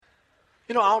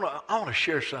I want to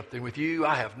share something with you.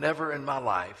 I have never in my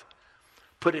life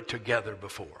put it together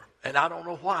before. And I don't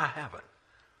know why I haven't.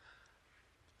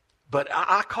 But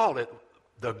I call it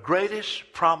the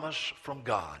greatest promise from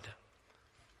God.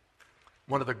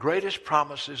 One of the greatest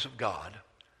promises of God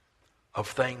of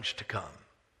things to come.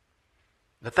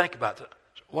 Now think about that.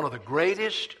 One of the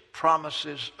greatest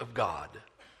promises of God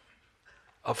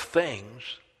of things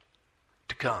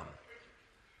to come.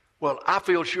 Well, I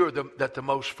feel sure that the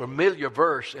most familiar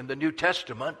verse in the New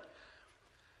Testament,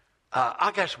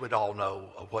 I guess we'd all know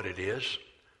what it is.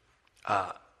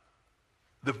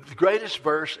 The greatest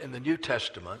verse in the New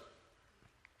Testament,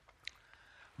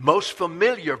 most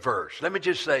familiar verse, let me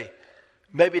just say,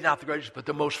 maybe not the greatest, but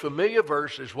the most familiar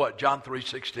verse is what? John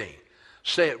 3:16.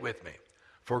 Say it with me.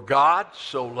 For God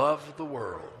so loved the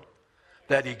world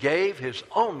that he gave his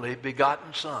only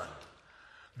begotten Son,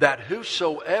 that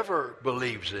whosoever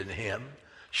believes in him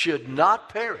should not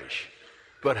perish,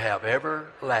 but have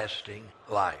everlasting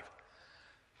life.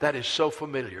 That is so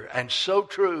familiar and so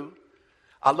true.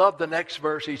 I love the next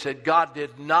verse. He said, God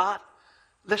did not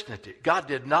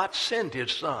send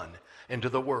his Son into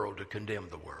the world to condemn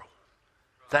the world.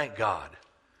 Thank God,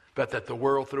 but that the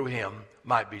world through him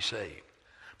might be saved.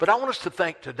 But I want us to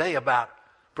think today about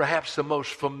perhaps the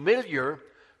most familiar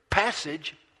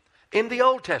passage in the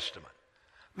Old Testament.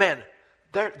 Man,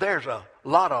 there's a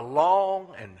lot of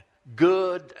long and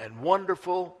good and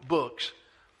wonderful books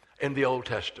in the Old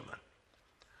Testament.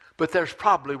 But there's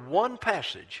probably one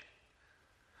passage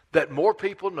that more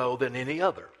people know than any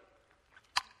other.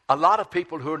 A lot of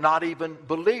people who are not even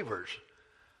believers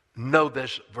know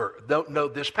this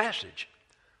passage.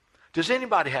 Does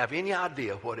anybody have any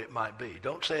idea what it might be?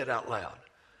 Don't say it out loud,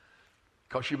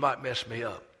 because you might mess me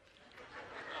up.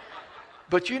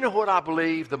 But you know what I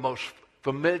believe the most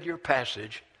familiar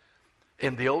passage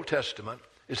in the Old Testament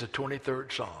is the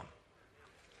 23rd Psalm.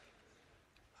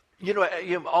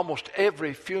 Almost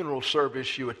every funeral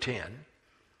service you attend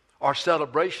or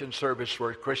celebration service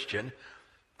for a Christian,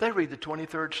 they read the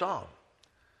 23rd Psalm.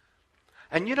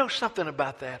 And you know something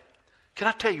about that? Can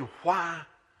I tell you why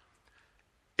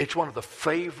it's one of the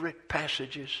favorite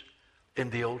passages in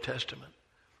the Old Testament?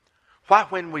 Why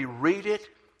when we read it,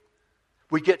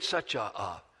 we get such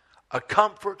a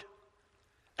comfort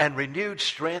and renewed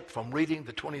strength from reading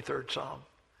the 23rd Psalm?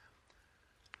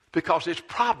 Because it's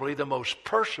probably the most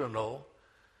personal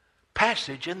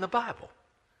passage in the Bible.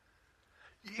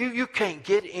 You can't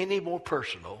get any more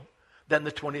personal than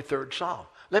the 23rd Psalm.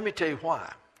 Let me tell you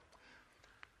why.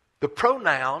 The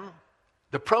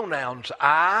pronouns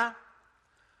I,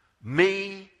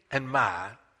 me, and my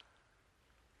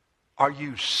are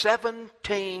used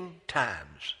 17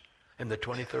 times in the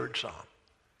 23rd Psalm.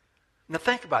 Now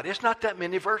think about it. It's not that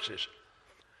many verses.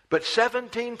 But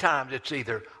 17 times it's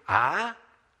either I,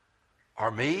 or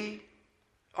me,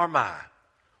 or my.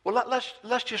 Well,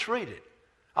 let's just read it.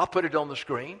 I'll put it on the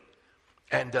screen,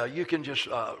 and you can just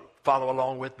follow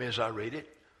along with me as I read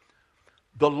it.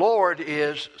 The Lord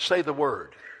is, say the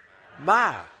word,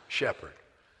 my shepherd.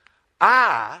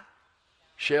 I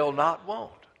shall not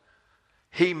want.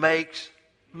 He makes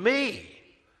me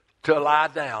to lie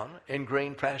down in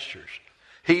green pastures.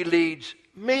 He leads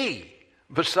me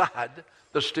beside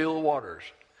the still waters.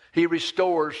 He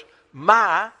restores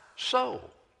my soul.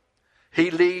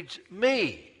 He leads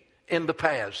me in the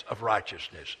paths of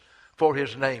righteousness for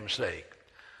his name's sake.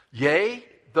 Yea,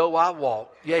 though I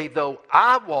walk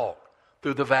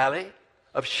through the valley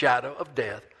of shadow of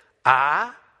death,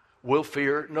 I will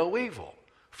fear no evil,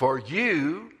 for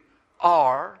you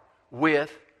are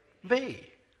with me.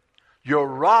 Your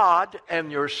rod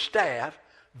and your staff,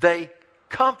 they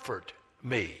comfort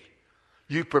me.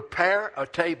 You prepare a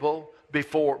table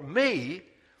before me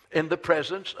in the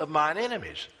presence of mine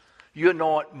enemies. You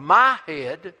anoint my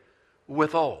head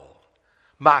with oil.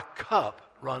 My cup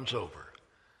runs over.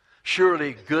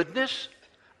 Surely goodness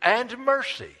and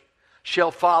mercy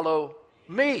shall follow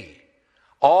me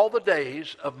all the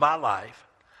days of my life,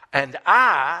 and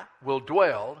I will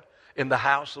dwell in the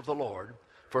house of the Lord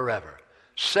forever.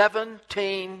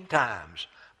 17 times,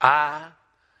 I,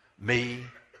 me,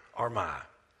 or my.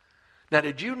 Now,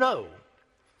 did you know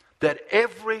that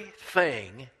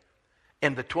everything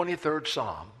in the 23rd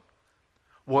Psalm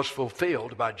was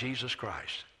fulfilled by Jesus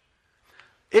Christ?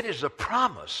 It is a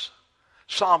promise.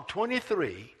 Psalm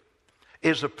 23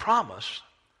 is a promise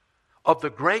of the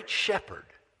great shepherd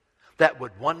that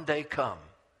would one day come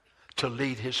to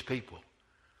lead his people.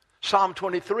 Psalm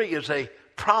 23 is a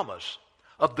promise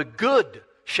of the good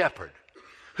shepherd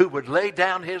who would lay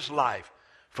down his life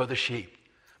for the sheep.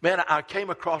 Man, I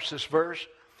came across this verse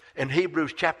in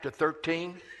Hebrews chapter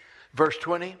 13, verse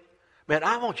 20. Man,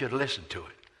 I want you to listen to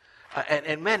it.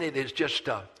 And man, it is just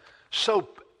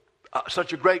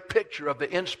such a great picture of the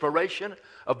inspiration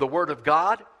of the Word of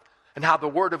God and how the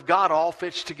Word of God all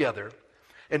fits together.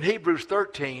 In Hebrews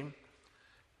 13,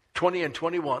 20 and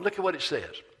 21, look at what it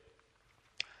says.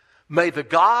 May the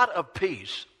God of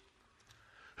peace,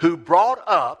 who brought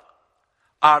up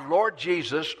our Lord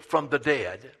Jesus from the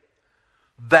dead,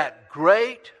 that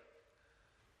great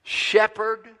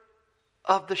shepherd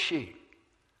of the sheep.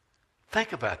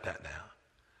 Think about that now.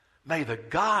 May the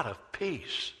God of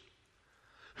peace,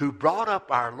 who brought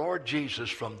up our Lord Jesus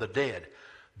from the dead,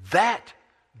 that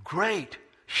great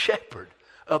shepherd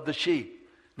of the sheep.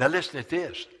 Now listen to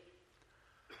this.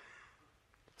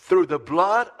 Through the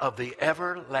blood of the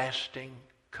everlasting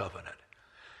covenant,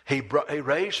 he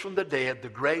raised from the dead the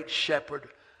great shepherd,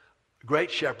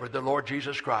 the Lord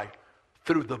Jesus Christ,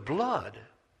 through the blood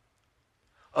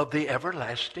of the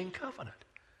everlasting covenant.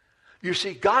 You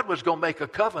see, God was going to make a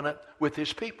covenant with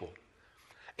his people.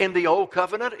 In the old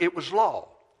covenant, it was law.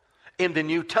 In the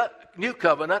new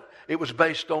covenant, it was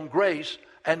based on grace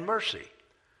and mercy.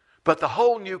 But the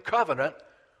whole new covenant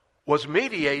was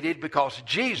mediated because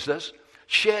Jesus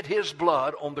shed his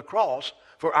blood on the cross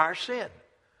for our sin.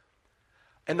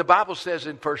 And the Bible says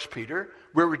in 1 Peter,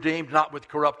 we're redeemed not with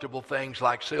corruptible things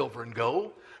like silver and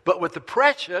gold, but with the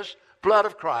precious blood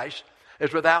of Christ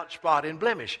as without spot and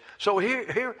blemish. So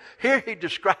here he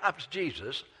describes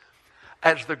Jesus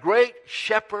as the great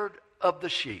shepherd of the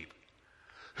sheep,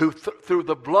 who through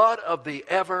the blood of the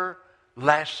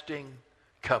everlasting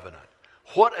covenant.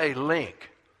 What a link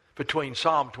between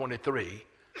Psalm 23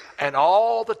 and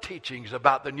all the teachings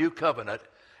about the new covenant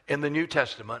in the New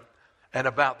Testament and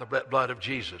about the blood of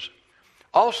Jesus.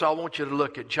 Also, I want you to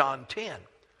look at John 10.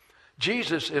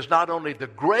 Jesus is not only the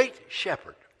great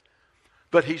shepherd,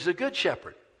 but he's the good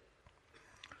shepherd.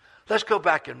 Let's go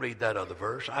back and read that other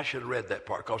verse. I should have read that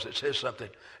part because it says something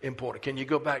important. Can you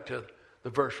go back to the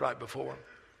verse right before?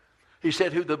 He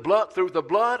said, through the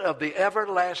blood of the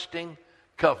everlasting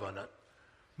covenant,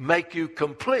 make you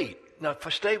complete. Now,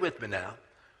 stay with me now.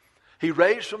 He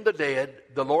raised from the dead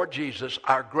the Lord Jesus,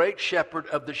 our great shepherd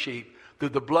of the sheep, through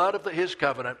the blood of his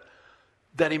covenant,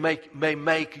 that he may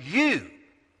make you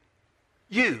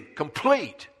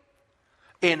complete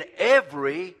in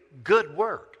every good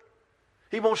work.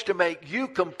 He wants to make you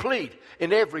complete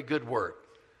in every good work.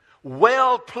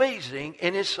 Well-pleasing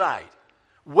in his sight.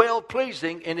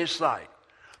 Well-pleasing in his sight.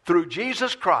 Through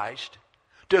Jesus Christ,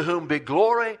 to whom be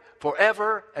glory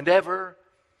forever and ever.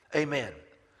 Amen.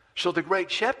 So the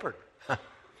great shepherd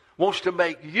wants to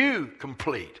make you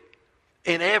complete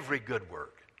in every good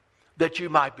work, that you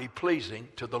might be pleasing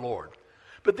to the Lord.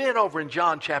 But then over in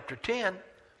John chapter 10,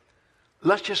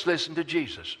 let's just listen to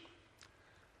Jesus.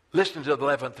 Listen to the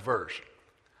 11th verse.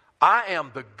 I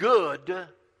am the good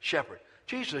shepherd.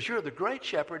 Jesus, you're the great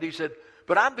shepherd. He said,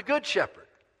 but I'm the good shepherd.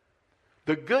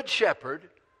 The good shepherd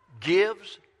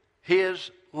gives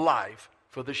his life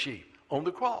for the sheep on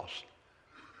the cross.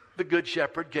 The good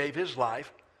shepherd gave his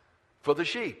life for the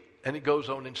sheep. And it goes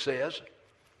on and says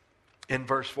in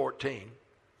verse 14,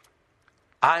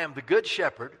 I am the good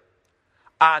shepherd.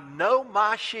 I know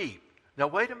my sheep. Now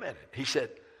wait a minute. He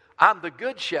said, I'm the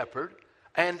good shepherd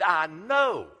and I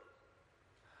know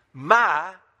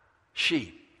my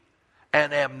sheep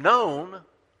and am known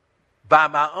by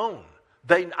my own.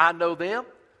 I know them,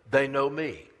 they know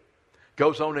me.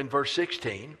 Goes on in verse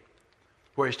 16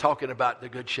 where he's talking about the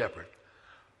good shepherd.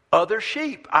 Other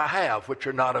sheep I have which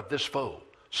are not of this fold.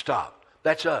 Stop.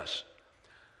 That's us.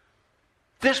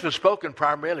 This was spoken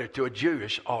primarily to a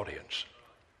Jewish audience.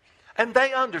 And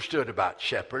they understood about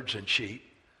shepherds and sheep.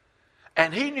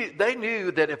 And they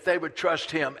knew that if they would trust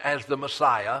him as the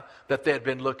Messiah that they had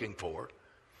been looking for,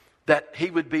 that he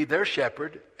would be their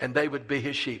shepherd and they would be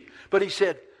his sheep. But he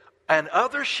said, and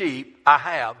other sheep I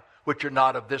have which are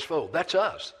not of this fold. That's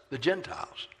us, the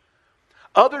Gentiles.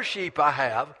 Other sheep I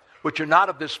have which are not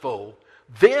of this fold,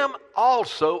 them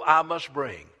also I must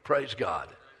bring. Praise God.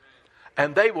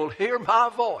 And they will hear my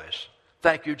voice.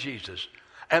 Thank you, Jesus.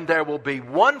 And there will be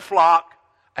one flock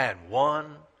and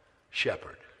one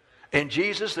shepherd. In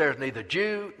Jesus, there's neither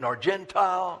Jew nor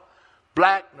Gentile,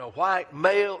 black nor white,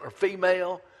 male or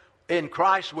female. In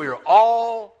Christ, we are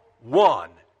all one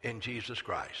in Jesus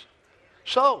Christ.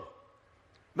 So,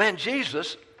 man,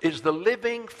 Jesus is the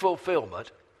living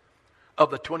fulfillment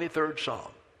of the 23rd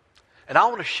Psalm. And I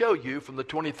want to show you from the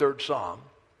 23rd Psalm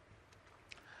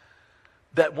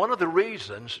that one of the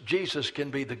reasons Jesus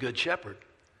can be the good shepherd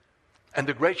and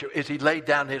the great shepherd is he laid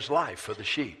down his life for the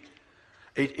sheep.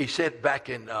 He said back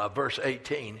in verse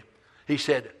 18, he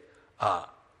said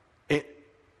in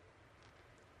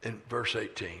verse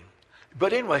 18,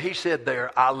 But anyway, he said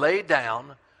there, I lay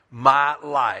down my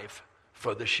life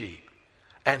for the sheep.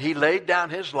 And he laid down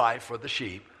his life for the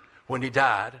sheep when he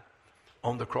died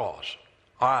on the cross.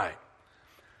 All right.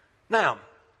 Now,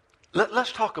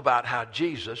 let's talk about how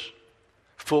Jesus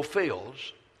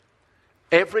fulfills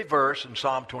every verse in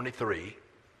Psalm 23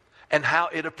 and how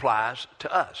it applies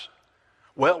to us.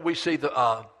 Well, we see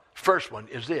the first one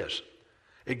is this.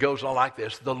 It goes on like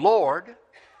this. The Lord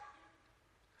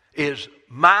is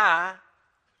my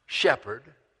shepherd.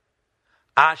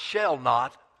 I shall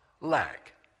not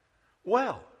lack.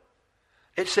 Well,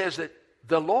 it says that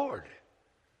the Lord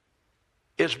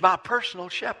is my personal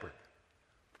shepherd.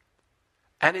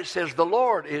 And it says the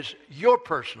Lord is your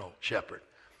personal shepherd.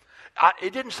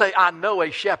 It didn't say I know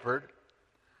a shepherd.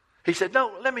 He said,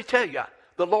 no, let me tell you,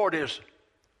 the Lord is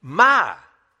my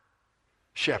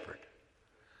shepherd.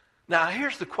 Now,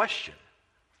 here's the question.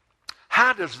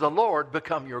 How does the Lord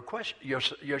become your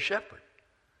shepherd?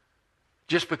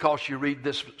 Just because you read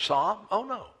this psalm? Oh,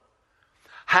 no.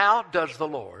 How does the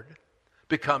Lord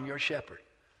become your shepherd?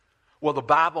 Well, the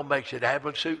Bible makes it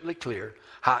absolutely clear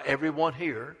how everyone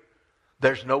here,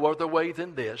 there's no other way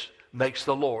than this, makes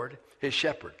the Lord his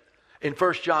shepherd. In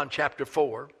 1 John chapter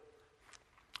 4,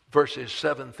 verses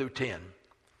 7 through 10.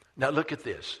 Now look at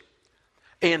this.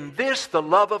 In this the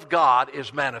love of God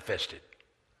is manifested.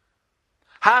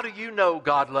 How do you know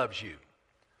God loves you?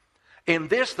 In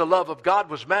this the love of God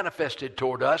was manifested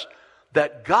toward us,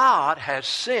 that God has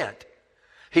sent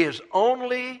his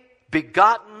only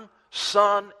begotten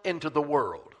Son into the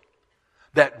world,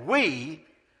 that we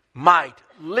might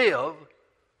live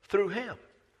through him.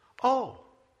 Oh,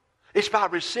 it's by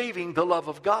receiving the love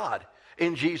of God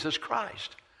in Jesus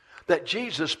Christ that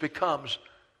Jesus becomes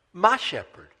my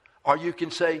shepherd. Or you can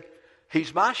say,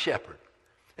 he's my shepherd.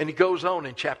 And he goes on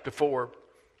in chapter 4,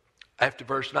 after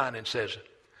verse 9, and says,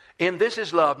 in this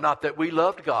is love, not that we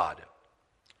loved God,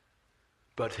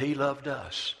 but he loved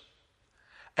us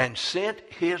and sent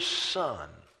his Son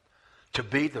to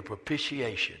be the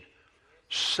propitiation,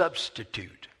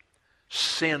 substitute,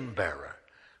 sin bearer.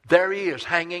 There he is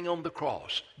hanging on the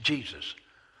cross, Jesus,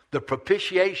 the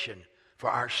propitiation for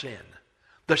our sin,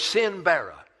 the sin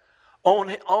bearer.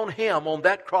 On him, on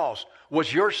that cross,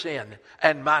 was your sin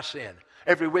and my sin.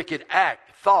 Every wicked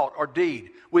act, thought, or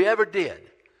deed we ever did.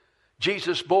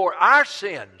 Jesus bore our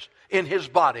sins in his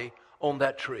body on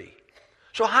that tree.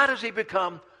 So how does he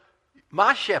become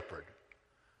my shepherd?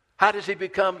 How does he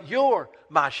become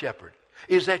my shepherd?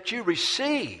 Is that you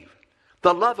receive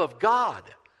the love of God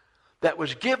that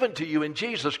was given to you in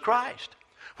Jesus Christ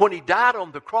when he died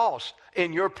on the cross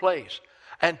in your place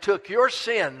and took your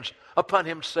sins upon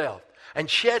himself and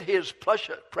shed his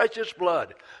precious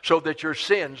blood so that your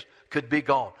sins could be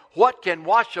gone. What can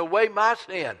wash away my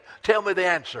sin? Tell me the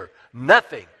answer.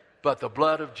 Nothing but the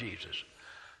blood of Jesus.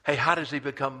 Hey, how does he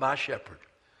become my shepherd?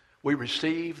 We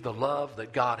receive the love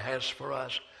that God has for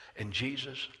us in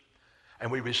Jesus,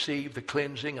 and we receive the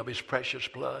cleansing of his precious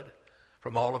blood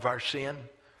from all of our sin.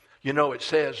 You know, it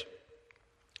says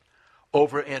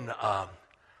over in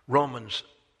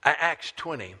Acts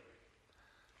 20,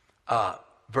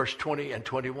 verse 20 and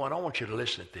 21. I want you to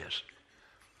listen to this.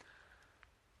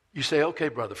 You say, okay,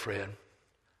 Brother Fred,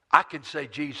 I can say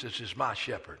Jesus is my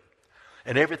shepherd,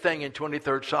 and everything in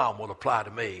 23rd Psalm will apply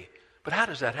to me. But how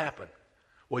does that happen?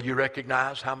 Well, you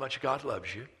recognize how much God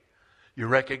loves you. You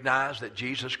recognize that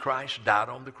Jesus Christ died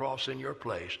on the cross in your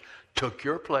place, took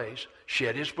your place,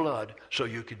 shed his blood so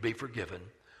you could be forgiven.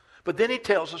 But then he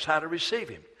tells us how to receive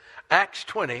him. Acts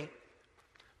 20,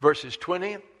 verses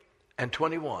 20 and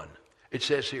 21. It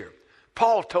says here,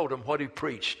 Paul told him what he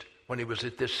preached when he was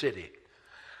at this city.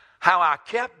 How I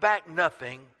kept back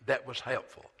nothing that was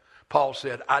helpful. Paul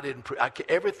said,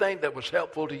 everything that was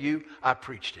helpful to you, I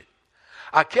preached it.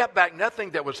 I kept back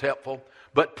nothing that was helpful,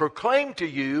 but proclaimed to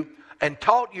you and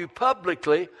taught you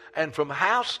publicly and from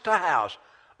house to house.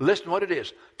 Listen what it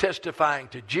is. Testifying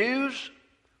to Jews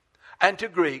and to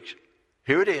Greeks.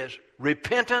 Here it is.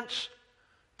 Repentance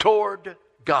toward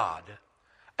God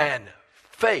and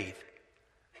faith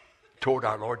toward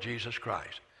our Lord Jesus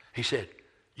Christ. He said,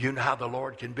 you know how the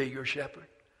Lord can be your shepherd?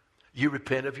 You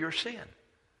repent of your sin.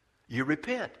 You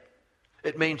repent.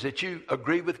 It means that you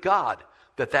agree with God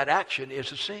that that action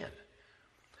is a sin.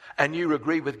 And you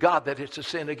agree with God that it's a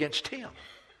sin against him.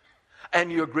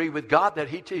 And you agree with God that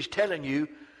he's telling you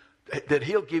that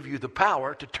he'll give you the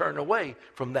power to turn away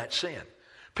from that sin.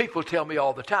 People tell me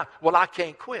all the time, well, I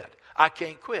can't quit. I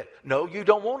can't quit. No, you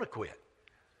don't want to quit.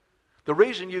 The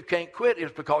reason you can't quit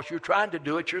is because you're trying to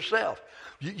do it yourself.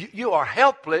 You are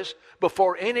helpless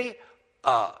before any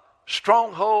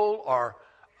stronghold or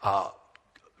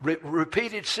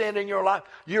repeated sin in your life,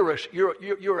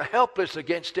 you're helpless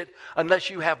against it unless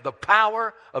you have the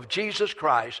power of Jesus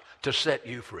Christ to set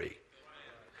you free.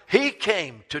 He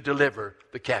came to deliver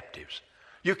the captives.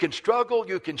 You can struggle,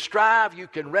 you can strive, you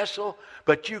can wrestle,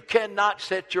 but you cannot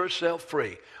set yourself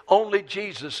free. Only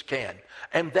Jesus can.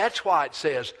 And that's why it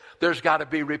says there's got to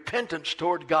be repentance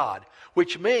toward God,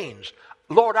 which means,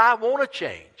 Lord, I want to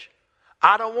change.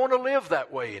 I don't want to live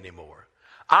that way anymore.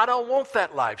 I don't want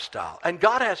that lifestyle. And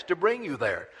God has to bring you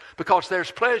there because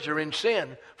there's pleasure in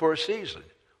sin for a season.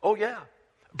 Oh, yeah.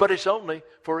 But it's only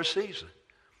for a season.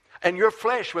 And your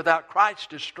flesh without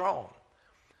Christ is strong.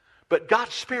 But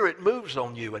God's Spirit moves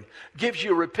on you and gives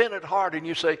you a repentant heart, and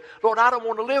you say, Lord, I don't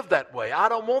want to live that way. I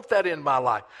don't want that in my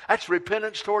life. That's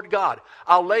repentance toward God.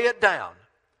 I'll lay it down.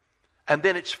 And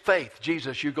then it's faith.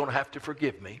 Jesus, you're going to have to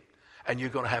forgive me, and you're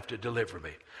going to have to deliver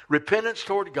me. Repentance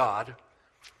toward God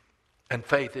and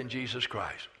faith in Jesus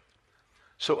Christ.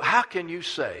 So how can you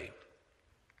say,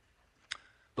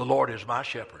 the Lord is my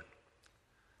shepherd?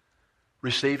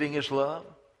 Receiving his love,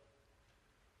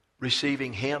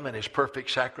 receiving him and his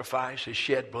perfect sacrifice, his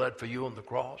shed blood for you on the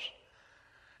cross,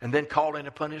 and then calling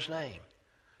upon his name.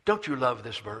 Don't you love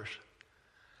this verse?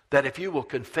 That if you will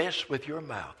confess with your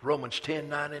mouth, Romans 10,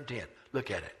 9 and 10, look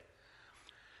at it.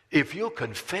 If you'll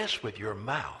confess with your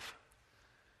mouth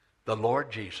the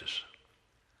Lord Jesus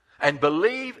and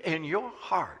believe in your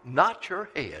heart, not your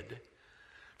head,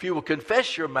 if you will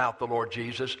confess your mouth the Lord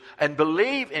Jesus and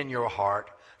believe in your heart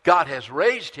God has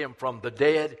raised him from the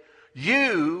dead,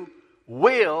 you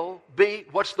will be,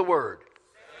 what's the word?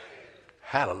 Saved.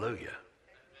 Hallelujah.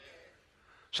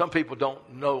 Some people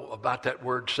don't know about that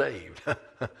word saved.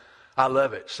 I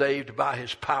love it. Saved by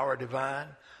his power divine.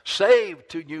 Saved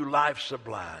to new life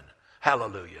sublime.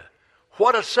 Hallelujah.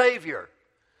 What a Savior.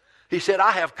 He said,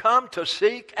 I have come to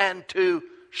seek and to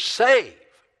save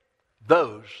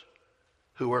those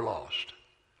who are lost.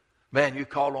 Man, you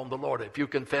call on the Lord. If you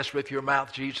confess with your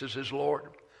mouth Jesus is Lord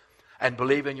and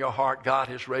believe in your heart God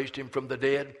has raised him from the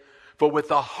dead, for with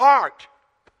the heart,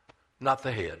 not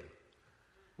the head,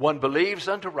 one believes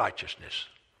unto righteousness,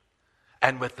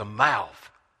 and with the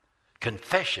mouth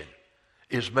confession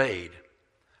is made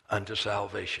unto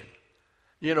salvation.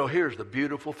 You know, here's the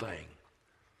beautiful thing.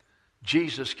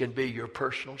 Jesus can be your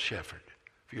personal shepherd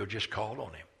if you'll just call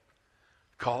on him.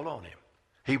 Call on him.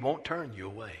 He won't turn you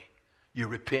away. You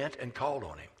repent and call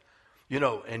on him. You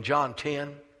know, in John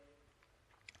 10,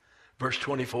 verse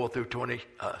 24 through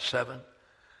 27,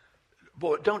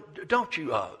 boy, don't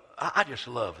you, I just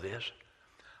love this.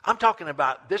 I'm talking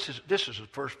about, this is the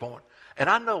first point, and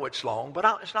I know it's long,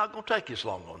 but it's not going to take us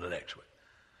long on the next one.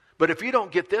 But if you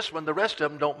don't get this one, the rest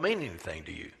of them don't mean anything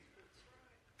to you.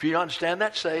 If you understand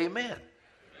that, say amen.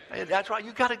 And that's right.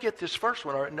 You got to get this first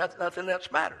one, or nothing else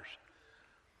matters.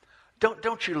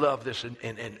 Don't you love this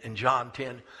in John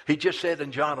 10? He just said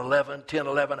in John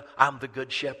 10:11, I'm the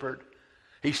good shepherd.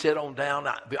 He said on down,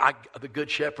 the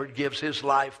good shepherd gives his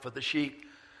life for the sheep.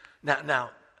 Now,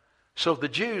 so the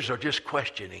Jews are just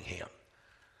questioning him.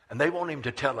 And they want him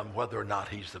to tell them whether or not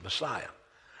he's the Messiah.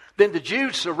 Then the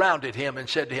Jews surrounded him and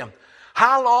said to him,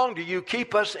 how long do you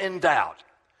keep us in doubt?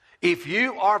 If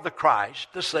you are the Christ,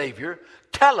 the Savior,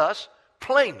 tell us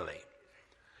plainly.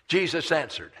 Jesus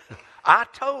answered, I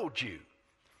told you,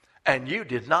 and you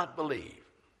did not believe.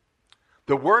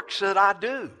 The works that I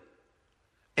do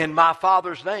in my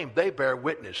Father's name, they bear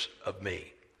witness of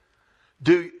me.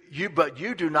 But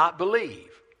you do not believe,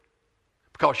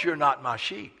 because you're not my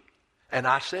sheep. And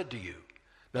I said to you,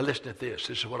 now listen to this.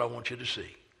 This is what I want you to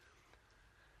see.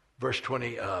 Verse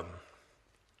 28.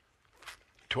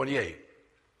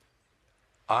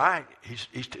 All right, he's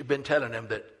been telling them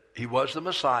that he was the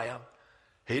Messiah.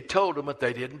 He had told them that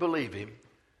they didn't believe him.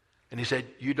 And he said,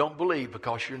 you don't believe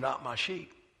because you're not my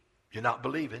sheep. You're not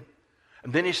believing.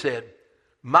 And then he said,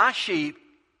 my sheep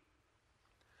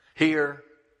hear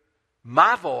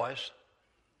my voice.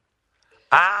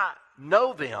 I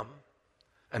know them,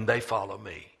 and they follow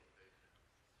me.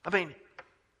 I mean,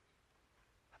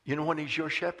 you know when he's your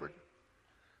shepherd?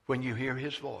 When you hear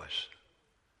his voice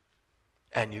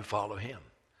and you follow him.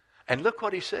 And look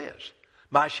what he says.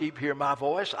 My sheep hear my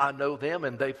voice. I know them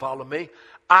and they follow me.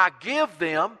 I give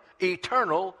them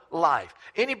eternal life.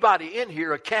 Anybody in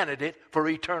here a candidate for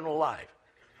eternal life?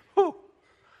 Whew,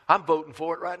 I'm voting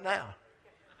for it right now.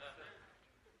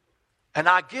 And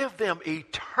I give them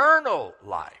eternal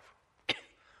life.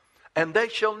 And they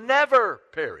shall never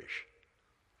perish.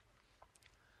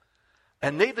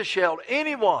 And neither shall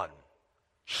anyone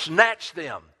snatch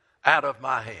them out of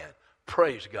my hand.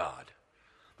 Praise God.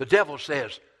 The devil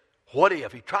says, what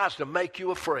if he tries to make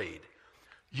you afraid?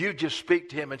 You just speak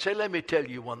to him and say, let me tell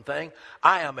you one thing.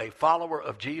 I am a follower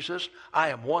of Jesus. I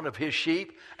am one of his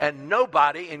sheep. And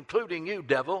nobody, including you,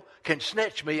 devil, can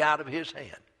snatch me out of his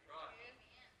hand.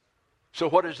 So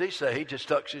what does he say? He just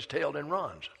tucks his tail and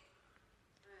runs.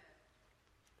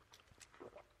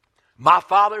 My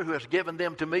Father who has given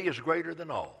them to me is greater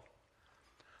than all.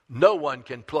 No one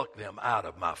can pluck them out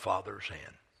of my Father's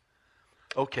hand.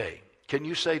 Okay, can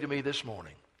you say to me this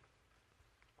morning,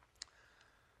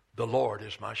 the Lord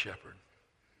is my shepherd?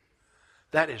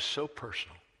 That is so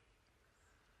personal.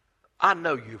 I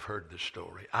know you've heard this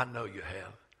story. I know you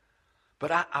have.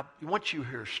 But once you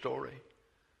hear a story,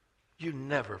 you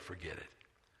never forget it.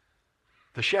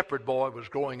 The shepherd boy was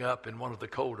growing up in one of the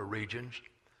colder regions,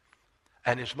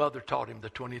 and his mother taught him the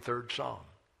 23rd Psalm.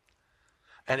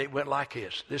 And it went like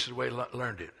this. This is the way he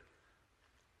learned it.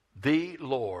 The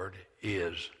Lord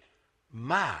is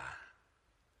my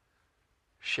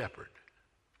shepherd.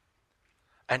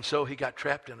 And so he got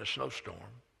trapped in a snowstorm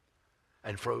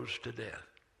and froze to death.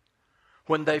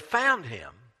 When they found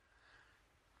him,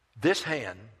 this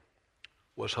hand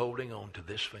was holding on to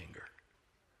this finger.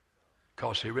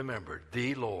 Because he remembered,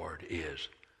 the Lord is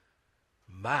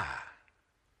my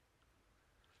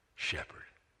shepherd.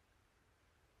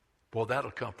 Well,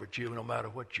 that'll comfort you no matter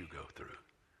what you go through.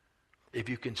 If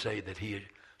you can say that he is.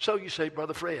 So you say,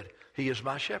 Brother Fred, he is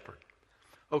my shepherd.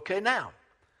 Okay, now,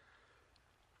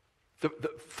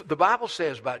 the Bible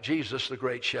says about Jesus, the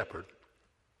great shepherd,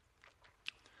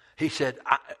 he said,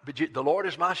 the Lord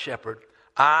is my shepherd,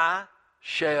 I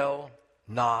shall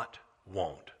not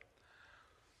want.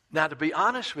 Now, to be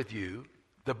honest with you,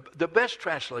 the best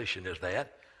translation is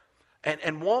that,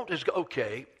 and want is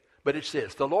okay, but it's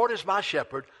this: the Lord is my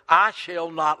shepherd, I shall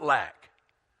not lack.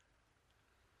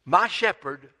 My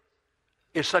shepherd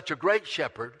is such a great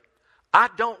shepherd, I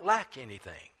don't lack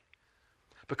anything.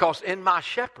 Because in my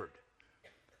shepherd,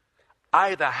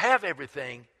 I either have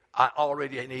everything I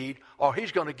already need, or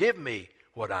he's going to give me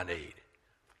what I need.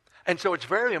 And so it's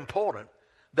very important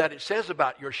that it says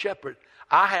about your shepherd,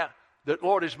 the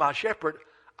Lord is my shepherd,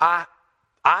 I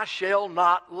shall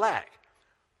not lack.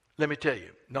 Let me tell you,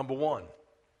 number one,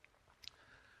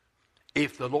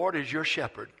 if the Lord is your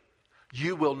shepherd,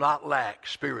 you will not lack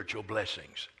spiritual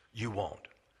blessings. You won't.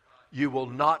 You will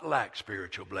not lack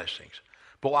spiritual blessings.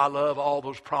 Boy, I love all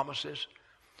those promises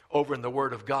over in the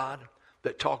Word of God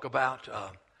that talk about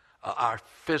our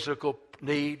physical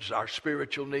needs, our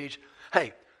spiritual needs.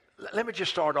 Hey, let me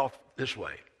just start off this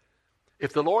way.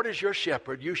 If the Lord is your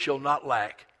shepherd, you shall not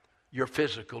lack your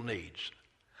physical needs.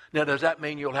 Now, does that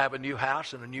mean you'll have a new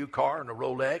house and a new car and a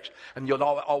Rolex, and you'll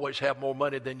always have more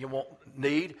money than you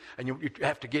need, and you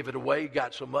have to give it away, you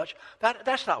got so much?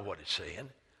 That's not what it's saying.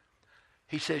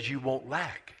 He says you won't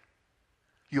lack.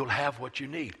 You'll have what you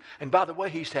need. And by the way,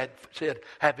 he said,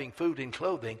 having food and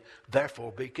clothing,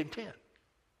 therefore be content.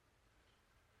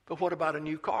 But what about a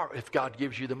new car? If God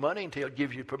gives you the money and he'll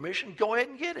give you permission, go ahead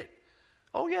and get it.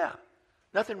 Oh, yeah.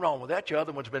 Nothing wrong with that. Your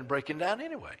other one's been breaking down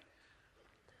anyway.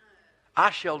 I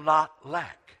shall not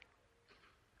lack.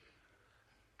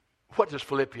 What does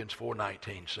Philippians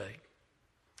 4:19 say?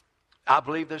 I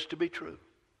believe this to be true,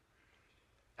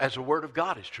 as the Word of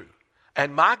God is true.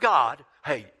 And my God,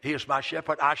 hey, he is my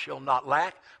shepherd, I shall not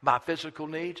lack my physical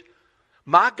needs.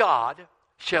 My God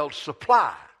shall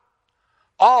supply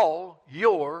all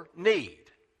your need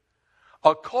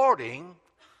according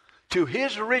to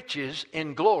his riches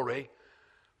in glory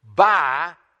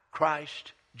by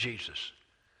Christ Jesus.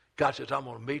 God says, I'm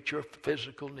going to meet your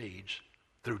physical needs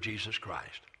through Jesus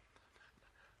Christ.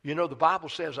 You know, the Bible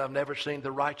says, I've never seen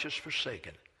the righteous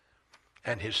forsaken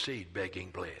and his seed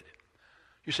begging bread.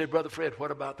 You say, Brother Fred,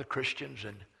 what about the Christians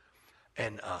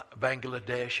and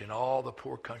Bangladesh and all the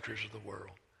poor countries of the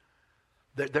world?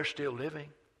 They're still living.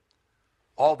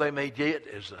 All they may get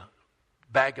is a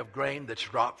bag of grain that's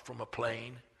dropped from a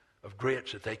plane of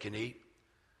grits that they can eat.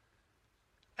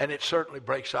 And it certainly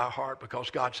breaks our heart because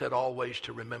God said always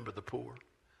to remember the poor.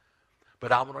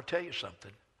 But I want to tell you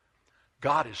something.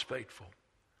 God is faithful.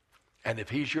 And if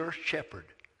he's your shepherd,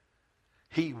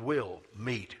 he will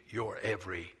meet your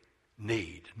every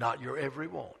need. Not your every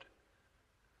want,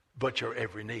 but your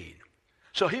every need.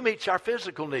 So he meets our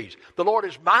physical needs. The Lord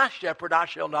is my shepherd, I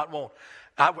shall not want.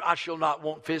 I shall not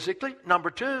want physically. Number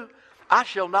two, I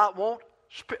shall not want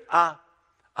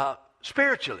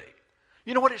spiritually.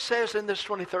 You know what it says in this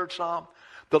 23rd Psalm?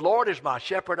 The Lord is my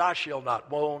shepherd, I shall not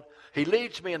want. He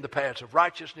leads me in the paths of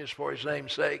righteousness for his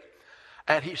name's sake.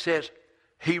 And he says,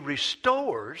 he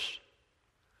restores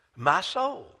my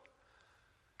soul.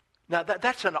 Now,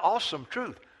 that's an awesome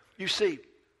truth. You see,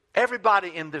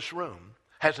 everybody in this room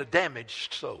has a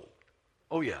damaged soul.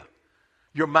 Oh, yeah.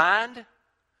 Your mind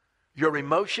your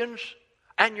emotions,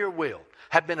 and your will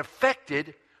have been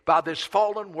affected by this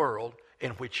fallen world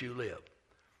in which you live.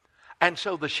 And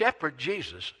so the shepherd,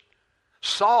 Jesus,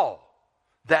 saw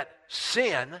that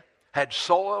sin had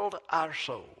soiled our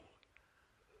soul.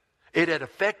 It had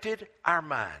affected our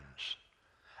minds.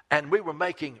 And we were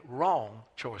making wrong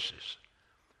choices.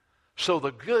 So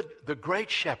the great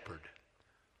shepherd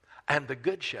and the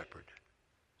good shepherd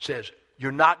says,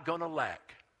 you're not going to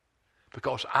lack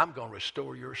because I'm going to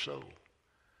restore your soul.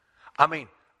 I mean,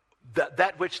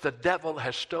 that which the devil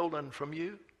has stolen from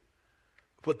you,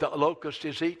 what the locust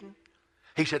is eaten,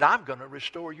 he said, I'm going to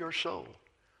restore your soul.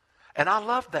 And I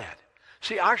love that.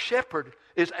 See, our shepherd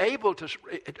is able to,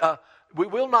 we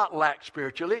will not lack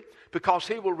spiritually because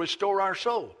he will restore our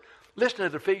soul. Listen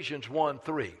to Ephesians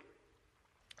 1:3.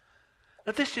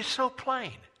 Now this is so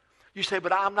plain. You say,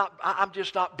 but I'm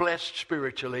just not blessed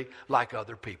spiritually like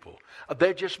other people.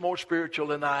 They're just more spiritual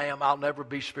than I am. I'll never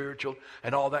be spiritual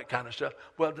and all that kind of stuff.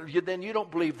 Well, then you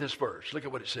don't believe this verse. Look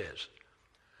at what it says.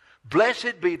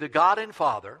 Blessed be the God and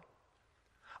Father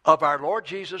of our Lord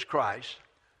Jesus Christ,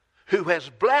 who has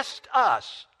blessed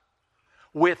us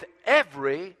with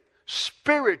every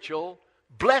spiritual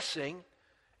blessing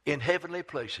in heavenly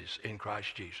places in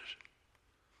Christ Jesus.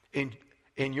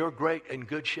 In your great and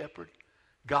good shepherd,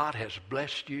 God has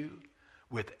blessed you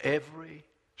with every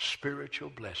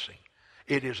spiritual blessing.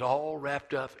 It is all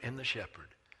wrapped up in the shepherd.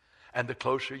 And the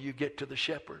closer you get to the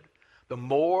shepherd, the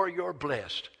more you're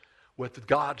blessed with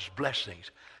God's blessings.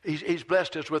 He's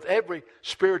blessed us with every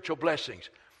spiritual blessings.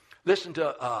 Listen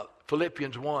to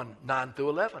Philippians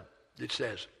 1:9-11. It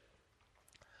says,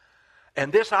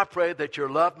 and this I pray that your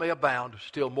love may abound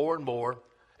still more and more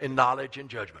in knowledge and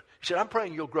judgment. He said, I'm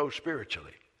praying you'll grow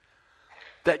spiritually,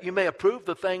 that you may approve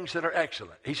the things that are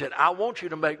excellent. He said, I want you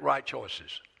to make right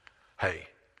choices. Hey,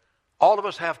 all of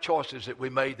us have choices that we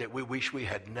made that we wish we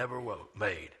had never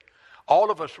made.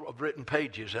 All of us have written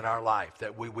pages in our life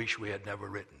that we wish we had never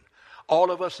written.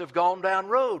 All of us have gone down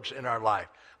roads in our life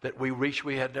that we wish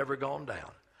we had never gone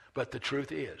down. But the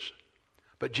truth is,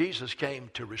 but Jesus came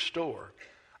to restore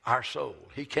our soul.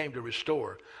 He came to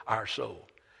restore our soul.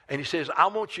 And he says, I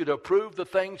want you to approve the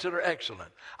things that are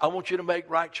excellent. I want you to make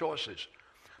right choices,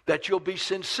 that you'll be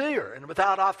sincere and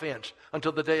without offense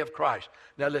until the day of Christ.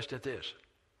 Now listen to this.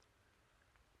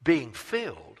 Being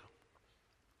filled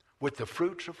with the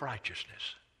fruits of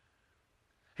righteousness.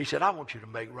 He said, I want you to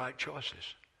make right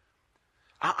choices.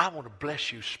 I want to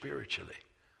bless you spiritually.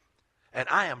 And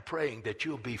I am praying that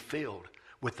you'll be filled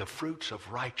with the fruits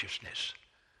of righteousness,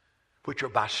 which are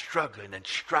by struggling and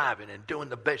striving and doing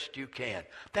the best you can.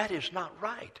 That is not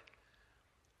right.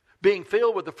 Being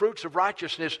filled with the fruits of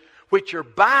righteousness, which are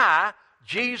by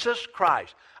Jesus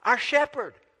Christ, our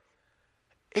shepherd.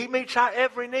 He meets our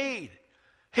every need.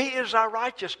 He is our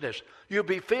righteousness. You'll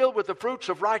be filled with the fruits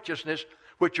of righteousness,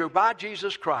 which are by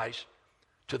Jesus Christ,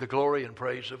 to the glory and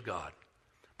praise of God.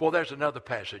 Boy, there's another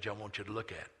passage I want you to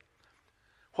look at.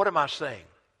 What am I saying?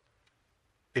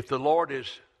 If the Lord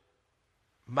is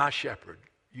my shepherd,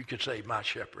 you could say my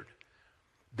shepherd,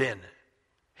 then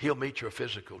he'll meet your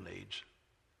physical needs.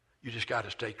 You just got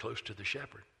to stay close to the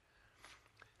shepherd.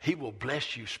 He will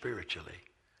bless you spiritually.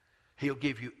 He'll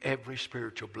give you every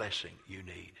spiritual blessing you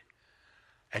need.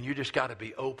 And you just got to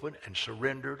be open and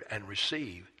surrendered and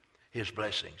receive his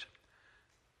blessings.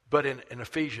 But in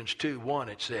Ephesians 2:1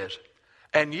 it says,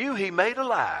 and you he made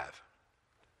alive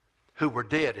who were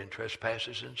dead in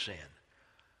trespasses and sin.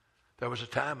 There was a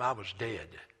time I was dead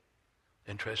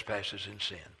in trespasses and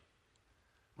sin.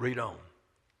 Read on.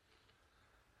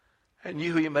 And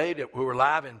you who he made who were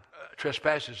alive in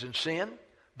trespasses and sin.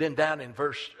 Then down in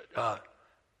verse, I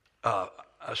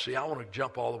want to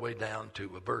jump all the way down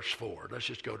to verse 4. Let's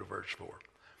just go to verse 4.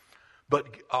 But,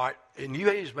 all right, and you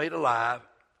he's made alive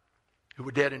who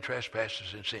were dead in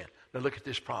trespasses and sin. Now look at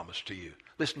this promise to you.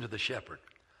 Listen to the shepherd.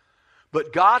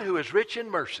 But God who is rich in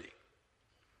mercy.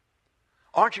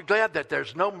 Aren't you glad that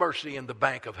there's no mercy in the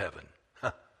bank of heaven?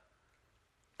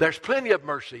 There's plenty of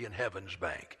mercy in heaven's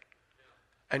bank.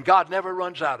 And God never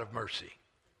runs out of mercy.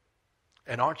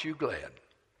 And aren't you glad?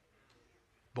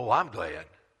 Boy, I'm glad.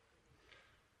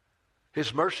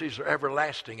 His mercies are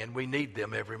everlasting and we need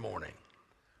them every morning.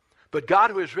 But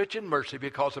God who is rich in mercy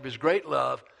because of his great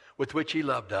love with which he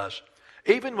loved us,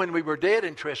 even when we were dead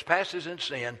in trespasses and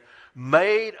sin,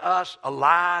 made us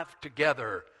alive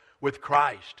together with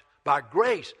Christ. By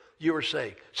grace you are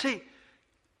saved. See,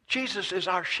 Jesus is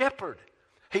our shepherd.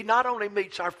 He not only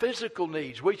meets our physical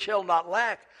needs, we shall not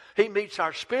lack. He meets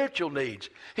our spiritual needs.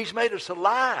 He's made us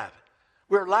alive.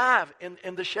 We're alive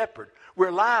in the shepherd. We're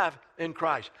alive in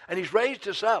Christ. And he's raised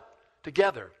us up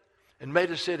together and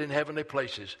made us sit in heavenly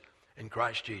places in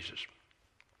Christ Jesus.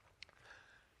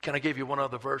 Can I give you one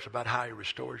other verse about how he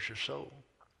restores your soul?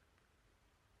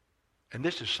 And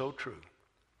this is so true.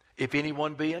 If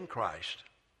anyone be in Christ,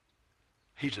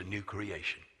 he's a new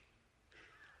creation.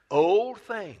 Old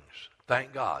things,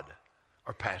 thank God,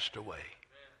 are passed away.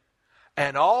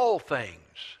 And all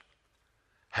things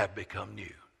have become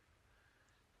new.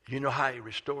 You know how he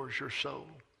restores your soul?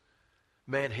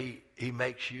 Man, he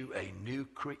makes you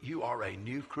you are a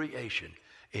new creation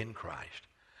in Christ.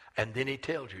 And then he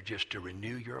tells you just to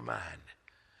renew your mind.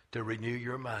 To renew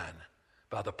your mind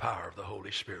by the power of the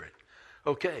Holy Spirit.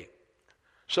 Okay,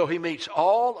 so he meets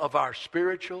all of our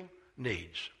spiritual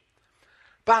needs.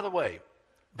 By the way,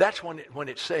 that's when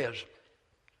it says,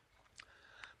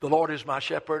 the Lord is my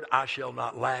shepherd, I shall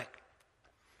not lack.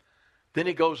 Then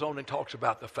he goes on and talks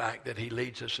about the fact that he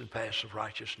leads us in paths of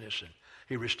righteousness and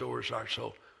he restores our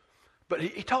soul. But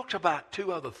he talks about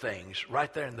two other things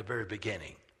right there in the very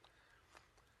beginning.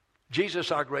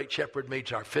 Jesus, our great shepherd,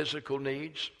 meets our physical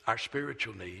needs, our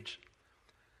spiritual needs.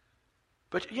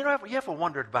 But you ever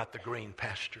wondered about the green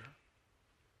pasture?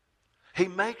 He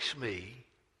makes me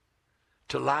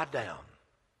to lie down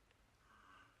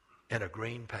in a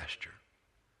green pasture.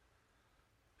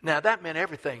 Now that meant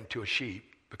everything to a sheep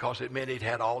because it meant he'd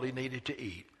had all he needed to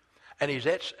eat. And he's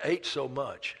ate so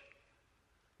much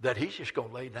that he's just going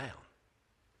to lay down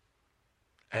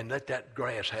and let that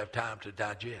grass have time to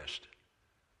digest.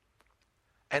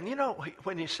 And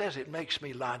when he says it makes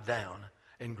me lie down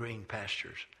in green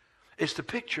pastures, it's the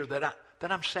picture that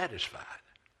I'm satisfied.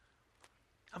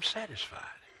 I'm satisfied.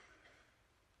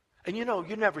 And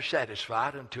you're never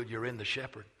satisfied until you're in the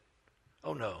shepherd.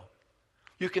 Oh no.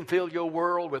 You can fill your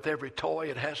world with every toy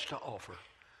it has to offer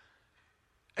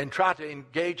and try to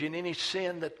engage in any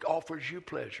sin that offers you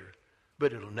pleasure,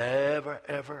 but it'll never,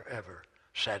 ever, ever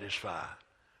satisfy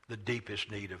the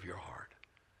deepest need of your heart.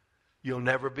 You'll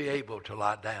never be able to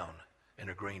lie down in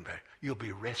a green pasture. You'll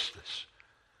be restless.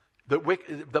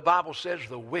 The Bible says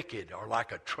the wicked are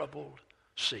like a troubled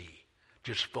sea,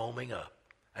 just foaming up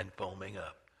and foaming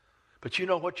up. But you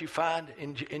know what you find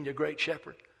in your great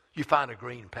shepherd? You find a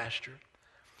green pasture.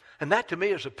 And that to me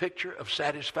is a picture of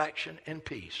satisfaction and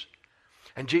peace.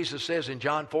 And Jesus says in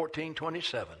John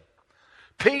 14:27,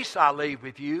 peace I leave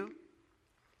with you,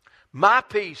 my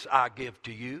peace I give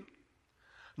to you.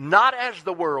 Not as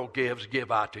the world gives,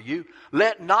 give I to you.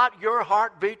 Let not your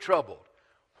heart be troubled.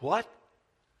 What?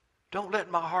 Don't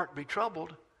let my heart be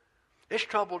troubled. It's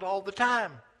troubled all the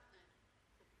time.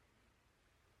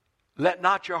 Let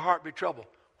not your heart be troubled.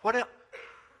 What else?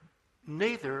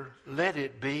 Neither let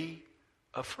it be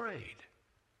afraid.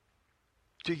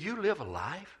 Do you live a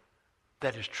life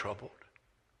that is troubled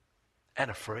and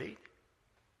afraid?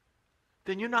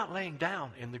 Then you're not laying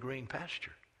down in the green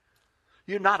pasture.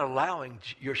 You're not allowing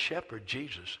your shepherd,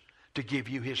 Jesus, to give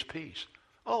you his peace.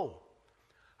 Oh,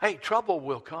 hey, trouble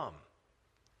will come.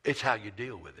 It's how you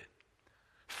deal with it.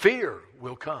 Fear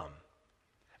will come.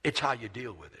 It's how you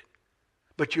deal with it.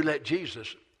 But you let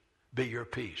Jesus be your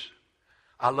peace.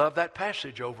 I love that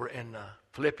passage over in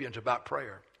Philippians about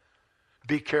prayer.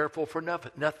 Be careful for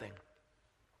nothing.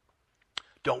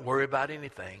 Don't worry about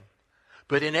anything.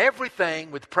 But in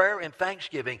everything, with prayer and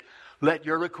thanksgiving, let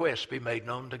your requests be made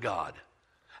known to God.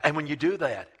 And when you do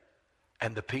that,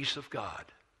 and the peace of God,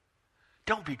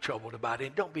 don't be troubled about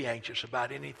it. Don't be anxious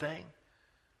about anything.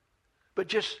 But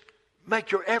just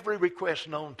make your every request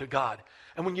known to God.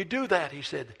 And when you do that, he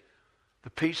said,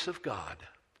 the peace of God,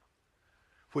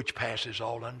 which passes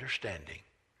all understanding,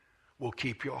 will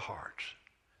keep your hearts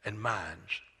and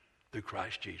minds through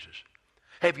Christ Jesus.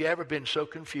 Have you ever been so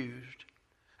confused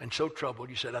and so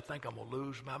troubled, you said, I think I'm going to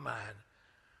lose my mind?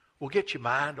 Well, get your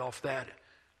mind off that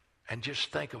and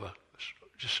just think of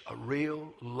just a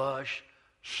real lush,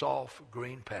 soft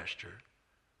green pasture.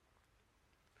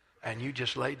 And you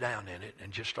just lay down in it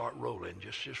and just start rolling,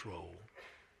 just roll.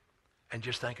 And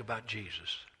just think about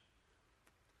Jesus.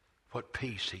 What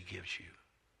peace he gives you.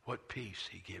 What peace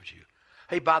he gives you.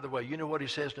 Hey, by the way, you know what he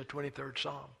says in the 23rd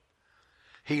Psalm?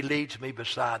 He leads me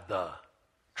beside the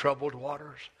troubled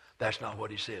waters. That's not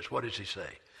what he says. What does he say?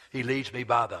 He leads me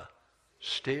by the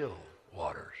still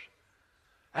waters.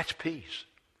 That's peace.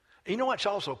 You know what's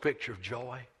also a picture of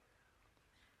joy?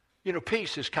 You know,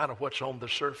 peace is kind of what's on the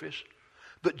surface.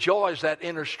 But joy is that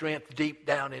inner strength deep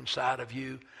down inside of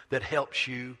you that helps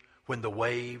you when the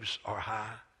waves are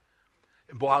high.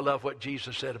 And boy, I love what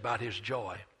Jesus said about his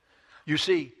joy. You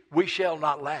see, we shall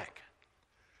not lack.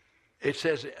 It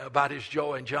says about his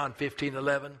joy in John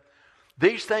 15:11.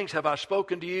 These things have I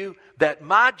spoken to you, that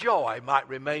my joy might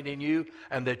remain in you,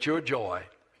 and that your joy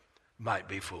might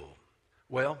be full.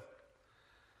 Well,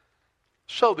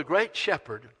 so the great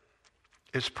shepherd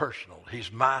is personal.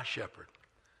 He's my shepherd.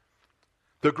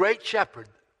 The great shepherd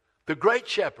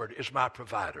is my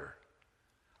provider.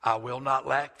 I will not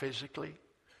lack physically.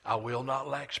 I will not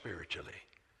lack spiritually.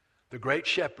 The great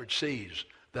shepherd sees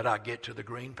that I get to the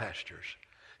green pastures.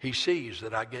 He sees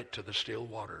that I get to the still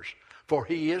waters. For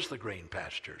he is the green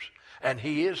pastures, and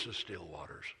he is the still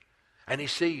waters. And he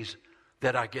sees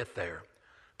that I get there.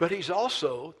 But he's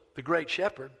also, the great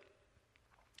shepherd,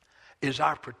 is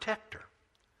our protector.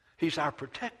 He's our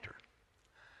protector.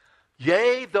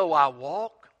 Yea, though I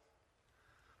walk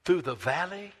through the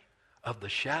valley of the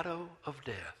shadow of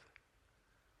death,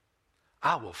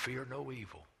 I will fear no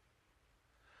evil.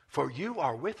 For you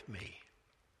are with me.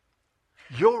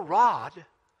 Your rod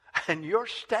and your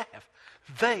staff,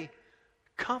 they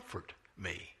comfort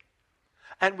me.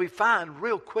 And we find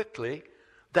real quickly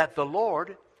that the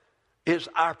Lord is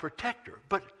our protector.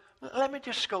 But let me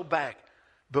just go back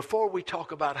before we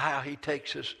talk about how he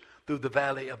takes us through the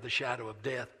valley of the shadow of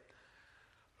death.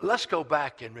 Let's go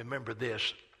back and remember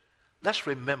this. Let's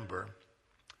remember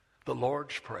the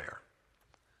Lord's Prayer.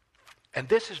 And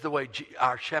this is the way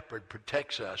our shepherd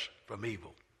protects us from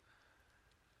evil.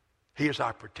 He is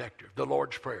our protector, the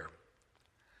Lord's Prayer.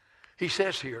 He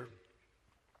says here,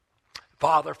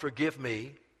 Father, forgive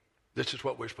me. This is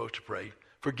what we're supposed to pray.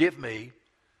 Forgive me,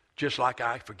 just like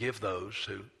I forgive those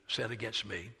who sin against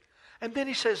me. And then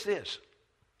he says this,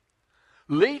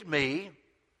 lead me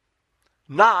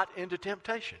not into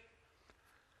temptation.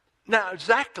 Now,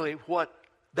 exactly what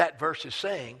that verse is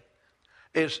saying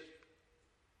is,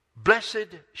 Blessed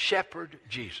Shepherd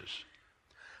Jesus,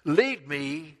 lead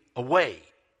me away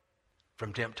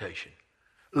from temptation.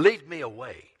 Lead me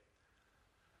away.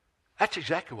 That's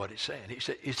exactly what it's saying.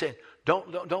 He said,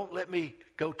 don't let me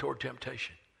go toward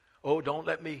temptation. Oh, don't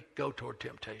let me go toward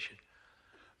temptation.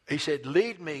 He said,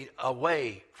 lead me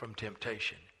away from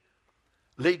temptation.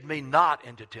 Lead me not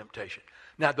into temptation.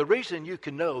 Now, the reason you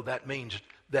can know that means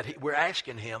that we're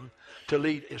asking him to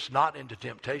lead us not into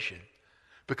temptation,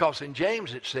 because in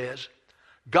James it says,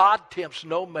 God tempts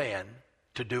no man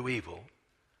to do evil,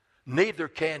 neither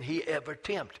can he ever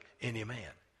tempt any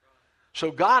man.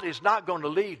 So God is not going to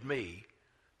lead me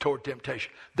toward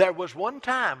temptation. There was one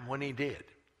time when he did,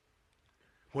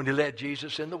 when he led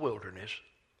Jesus in the wilderness,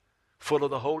 full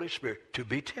of the Holy Spirit, to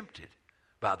be tempted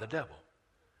by the devil.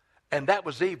 And that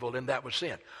was evil and that was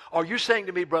sin. Are you saying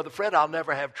to me, Brother Fred, I'll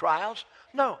never have trials?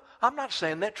 No, I'm not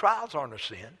saying that. Trials aren't a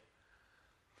sin.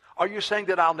 Are you saying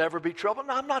that I'll never be troubled?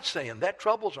 No, I'm not saying that.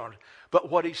 Troubles aren't. But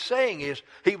what he's saying is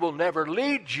he will never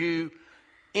lead you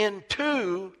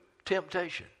into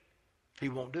temptation. He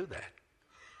won't do that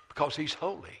because he's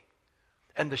holy.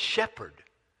 And the shepherd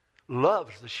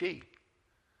loves the sheep.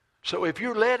 So if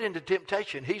you're led into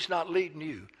temptation, he's not leading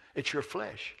you. It's your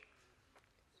flesh.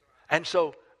 And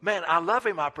so, man, I love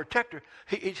him, our protector.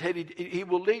 He said he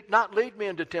will not lead me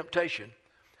into temptation.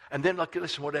 And then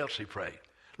listen what else he prayed.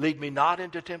 Lead me not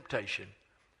into temptation.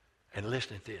 And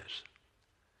listen to this.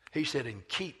 He said, and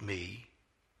keep me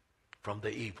from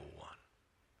the evil one.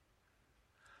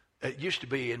 It used to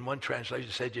be in one translation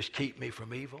it said, just keep me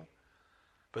from evil.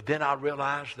 But then I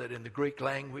realized that in the Greek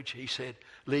language, he said,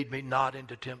 lead me not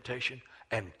into temptation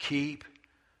and keep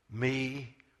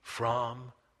me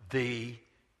from the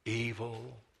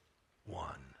evil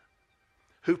one.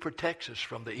 Who protects us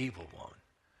from the evil one?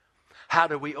 How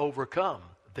do we overcome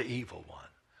the evil one?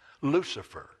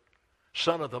 Lucifer,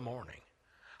 son of the morning.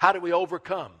 How do we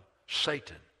overcome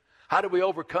Satan? How do we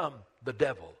overcome the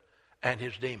devil and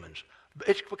his demons?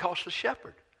 It's because the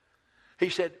shepherd. He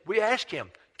said, we ask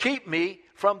him, keep me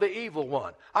from the evil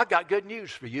one. I got good news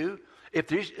for you.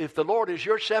 If the Lord is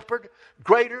your shepherd,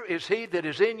 greater is he that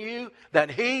is in you than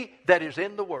he that is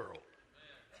in the world.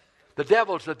 The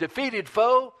devil's a defeated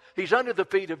foe. He's under the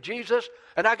feet of Jesus.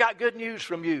 And I got good news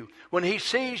from you. When he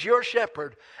sees your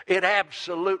shepherd, it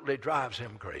absolutely drives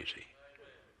him crazy.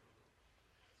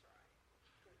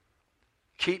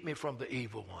 Keep me from the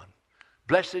evil one.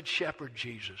 Blessed Shepherd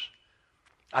Jesus,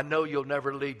 I know you'll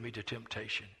never lead me to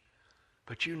temptation.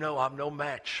 But you know I'm no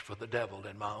match for the devil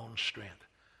in my own strength.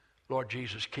 Lord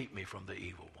Jesus, keep me from the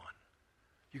evil one.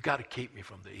 You got to keep me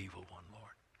from the evil one,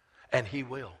 Lord. And he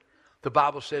will. The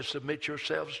Bible says, submit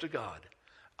yourselves to God.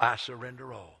 I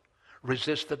surrender all.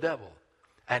 Resist the devil,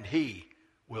 and he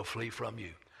will flee from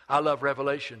you. I love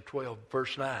Revelation 12,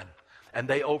 verse 9. And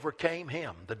they overcame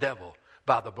him, the devil,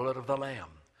 by the blood of the Lamb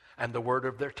and the word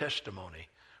of their testimony,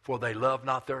 for they loved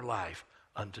not their life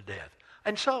unto death.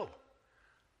 And so,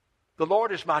 the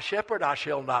Lord is my shepherd. I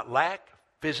shall not lack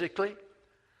physically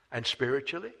and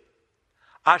spiritually.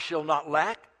 I shall not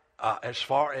lack as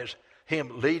far as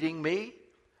him leading me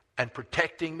and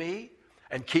protecting me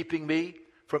and keeping me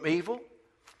from evil.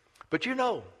 But you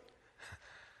know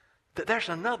that there's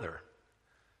another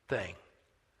thing.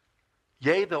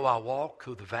 Yea, though I walk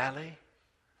through the valley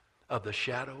of the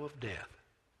shadow of death,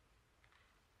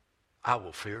 I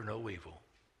will fear no evil.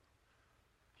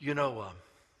 You know,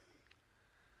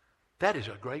 that is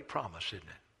a great promise, isn't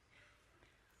it?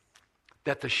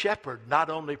 That the shepherd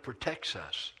not only protects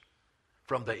us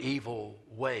from the evil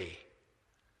way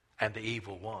and the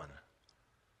evil one,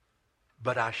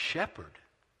 but our shepherd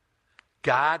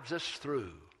guides us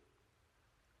through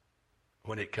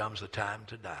when it comes the time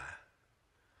to die.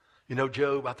 You know,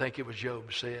 Job, I think it was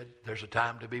Job said, there's a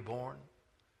time to be born,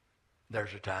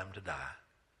 there's a time to die.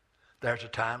 There's a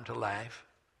time to laugh,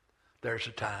 there's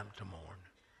a time to mourn.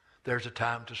 There's a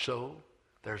time to sow,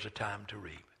 there's a time to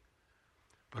reap.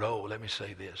 But oh, let me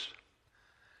say this.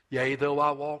 Yea, though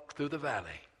I walk through the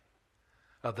valley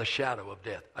of the shadow of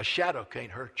death. A shadow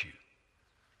can't hurt you.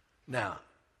 Now,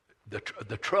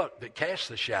 the truck that casts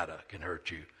the shadow can hurt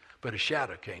you, but a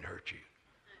shadow can't hurt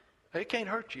you. It can't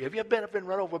hurt you. Have you ever been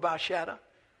run over by a shadow?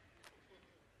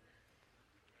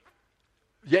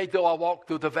 Yea, though I walk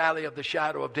through the valley of the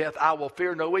shadow of death, I will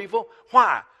fear no evil.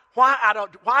 Why?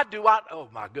 Why do I, oh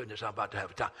my goodness, I'm about to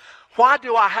have a time. Why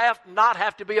do I not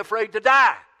have to be afraid to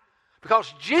die?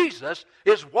 Because Jesus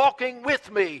is walking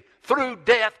with me through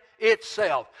death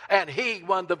itself. And he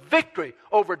won the victory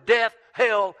over death,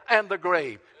 hell, and the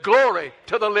grave. Glory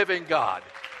to the living God.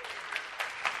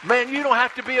 Man, you don't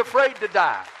have to be afraid to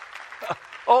die.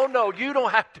 Oh no, you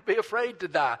don't have to be afraid to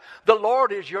die. The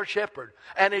Lord is your shepherd.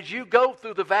 And as you go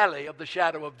through the valley of the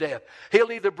shadow of death,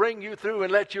 he'll either bring you through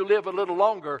and let you live a little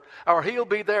longer, or he'll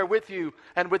be there with you,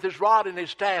 and with his rod and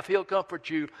his staff, he'll comfort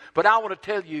you. But I want to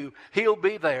tell you, he'll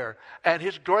be there, and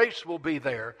his grace will be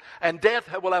there, and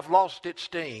death will have lost its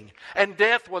sting, and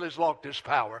death will have lost its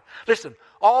power. Listen,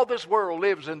 all this world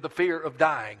lives in the fear of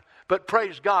dying. But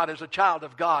praise God, as a child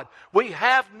of God, we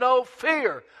have no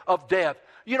fear of death.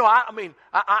 You know, I mean,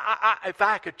 if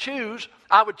I could choose,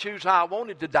 I would choose how I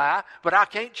wanted to die, but I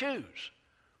can't choose.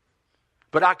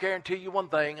 But I guarantee you one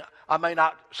thing. I may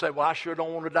not say, well, I sure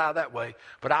don't want to die that way.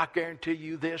 But I guarantee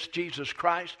you this, Jesus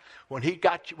Christ, when he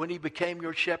became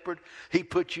your shepherd, he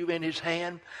put you in his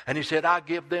hand. And he said, I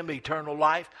give them eternal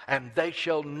life, and they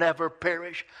shall never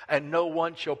perish, and no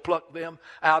one shall pluck them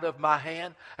out of my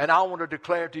hand. And I want to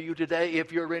declare to you today,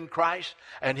 if you're in Christ,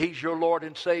 and he's your Lord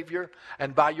and Savior,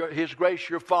 and by his grace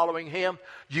you're following him,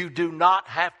 you do not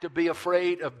have to be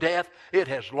afraid of death. It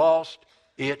has lost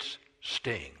its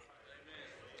sting.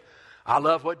 I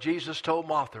love what Jesus told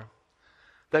Martha.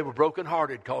 They were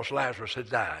brokenhearted because Lazarus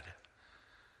had died.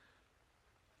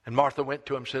 And Martha went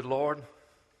to him and said, Lord,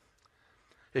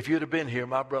 if you'd have been here,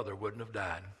 my brother wouldn't have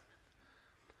died.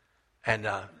 And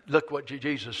look what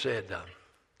Jesus said.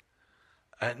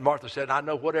 And Martha said, I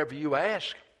know whatever you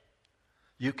ask,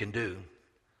 you can do.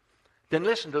 Then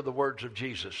listen to the words of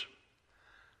Jesus.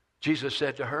 Jesus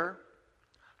said to her,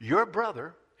 your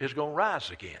brother is going to rise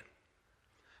again.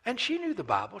 And she knew the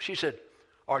Bible. She said,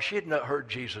 or she had not heard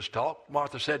Jesus talk.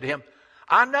 Martha said to him,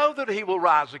 I know that he will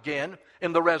rise again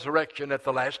in the resurrection at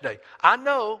the last day. I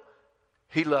know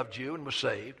he loved you and was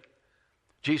saved.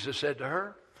 Jesus said to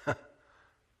her,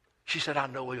 she said, I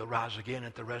know he'll rise again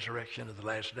at the resurrection of the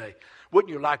last day.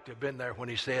 Wouldn't you like to have been there when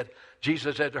he said,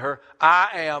 Jesus said to her, I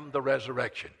am the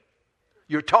resurrection.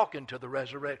 You're talking to the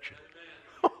resurrection.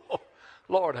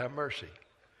 Lord have mercy.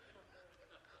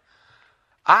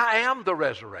 I am the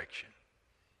resurrection.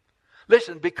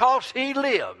 Listen, because he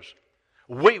lives,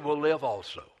 we will live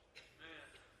also.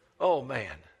 Oh,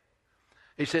 man.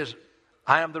 He says,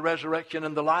 I am the resurrection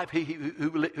and the life. He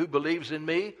who believes in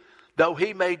me, though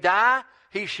he may die,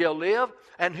 he shall live.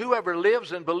 And whoever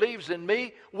lives and believes in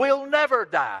me will never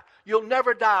die. You'll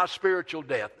never die a spiritual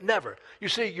death. Never. You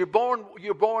see, you're born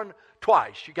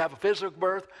twice. You have a physical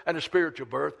birth and a spiritual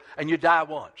birth, and you die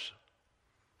once,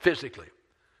 physically.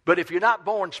 But if you're not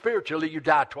born spiritually, you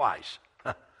die twice.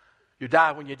 You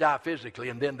die when you die physically,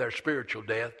 and then there's spiritual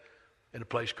death in a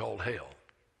place called hell.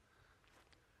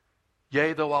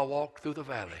 Yea, though I walk through the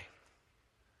valley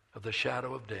of the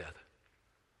shadow of death,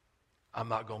 I'm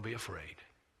not going to be afraid,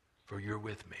 for you're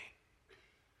with me.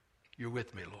 You're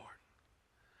with me, Lord.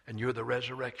 And you're the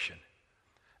resurrection,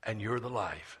 and you're the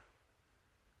life.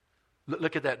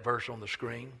 Look at that verse on the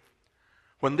screen.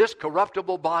 When this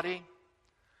corruptible body,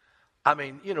 I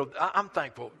mean, you know, I'm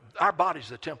thankful. Our body's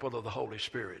the temple of the Holy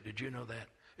Spirit. Did you know that?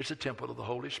 It's a temple of the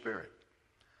Holy Spirit.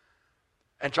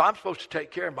 And so I'm supposed to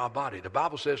take care of my body. The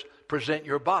Bible says, present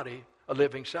your body a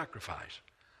living sacrifice.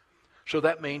 So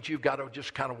that means you've got to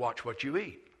just kind of watch what you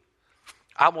eat.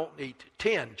 I won't eat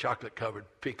 10 chocolate-covered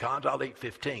pecans. I'll eat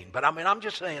 15. But I mean, I'm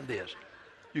just saying this.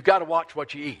 You've got to watch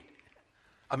what you eat.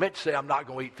 I meant to say I'm not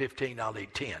going to eat 15, I'll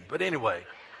eat 10. But anyway.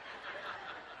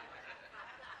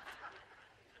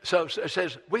 So it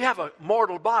says, we have a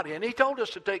mortal body, and he told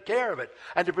us to take care of it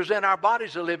and to present our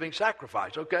bodies a living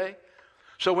sacrifice, okay?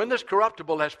 So when this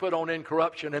corruptible has put on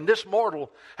incorruption, and this mortal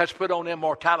has put on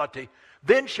immortality,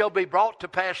 then shall be brought to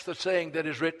pass the saying that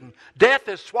is written, death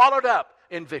is swallowed up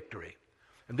in victory.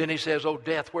 And then he says, O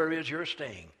death, where is your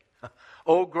sting?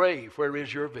 O grave, where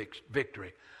is your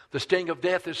victory? The sting of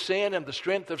death is sin, and the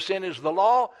strength of sin is the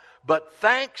law. But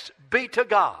thanks be to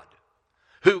God,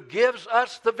 who gives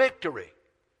us the victory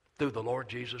through the Lord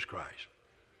Jesus Christ.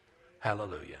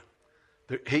 Hallelujah.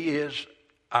 He is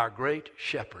our great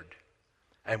shepherd,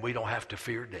 and we don't have to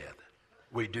fear death.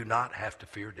 We do not have to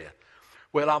fear death.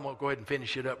 Well, I'm going to go ahead and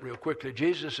finish it up real quickly.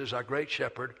 Jesus is our great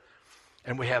shepherd,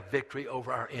 and we have victory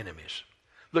over our enemies.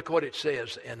 Look what it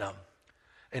says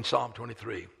in Psalm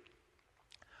 23.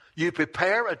 You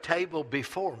prepare a table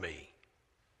before me.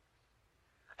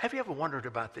 Have you ever wondered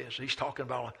about this? He's talking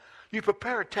about, you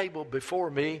prepare a table before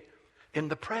me in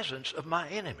the presence of my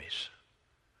enemies.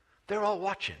 They're all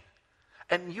watching.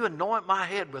 And you anoint my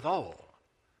head with oil,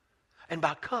 and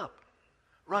my cup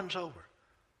runs over.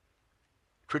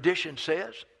 Tradition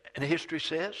says, and history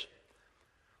says,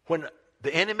 when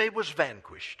the enemy was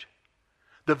vanquished,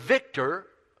 the victor,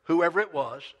 whoever it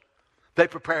was, they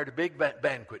prepared a big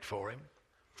banquet for him.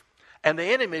 And the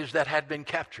enemies that had been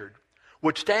captured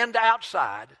would stand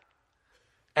outside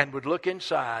and would look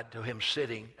inside to him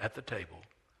sitting at the table,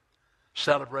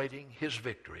 celebrating his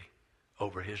victory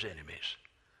over his enemies.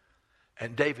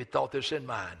 And David thought this in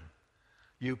mind.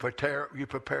 You prepare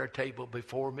a table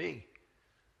before me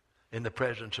in the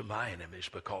presence of my enemies,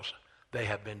 because they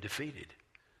have been defeated.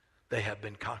 They have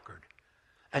been conquered.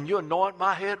 And you anoint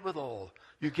my head with oil.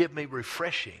 You give me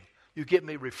refreshing. You give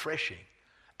me refreshing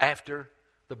after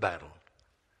the battle.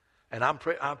 And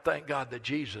I thank God that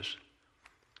Jesus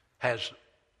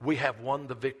we have won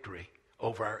the victory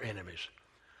over our enemies.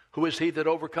 Who is he that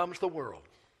overcomes the world?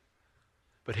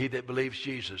 But he that believes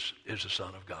Jesus is the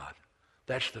Son of God.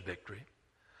 That's the victory.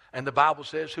 And the Bible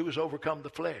says, who has overcome the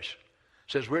flesh?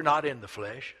 It says we're not in the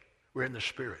flesh, we're in the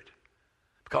Spirit.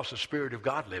 Because the Spirit of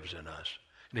God lives in us.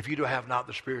 And if you do have not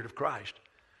the Spirit of Christ,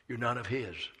 you're none of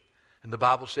his. And the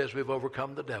Bible says we've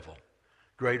overcome the devil.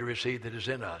 Greater is he that is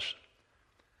in us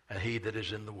and he that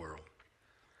is in the world.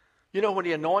 You know, when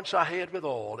he anoints our head with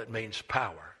oil, it means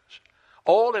power.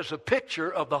 Oil is a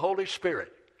picture of the Holy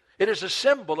Spirit. It is a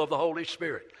symbol of the Holy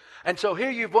Spirit. And so here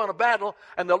you've won a battle,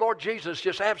 and the Lord Jesus,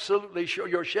 just absolutely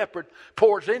your shepherd,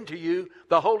 pours into you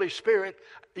the Holy Spirit.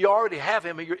 You already have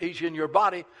him. He's in your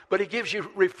body, but he gives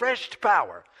you refreshed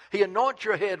power. He anoints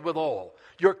your head with oil.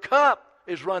 Your cup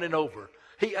is running over.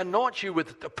 He anoints you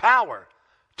with the power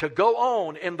to go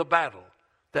on in the battle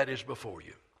that is before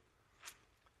you.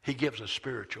 He gives us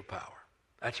spiritual power.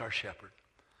 That's our shepherd.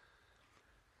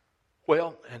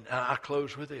 Well, and I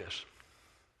close with this.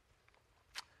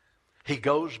 He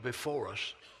goes before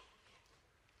us,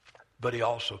 but he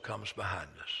also comes behind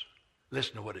us.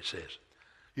 Listen to what it says.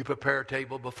 You prepare a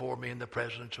table before me in the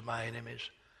presence of my enemies.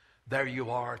 There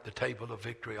you are at the table of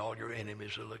victory. All your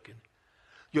enemies are looking.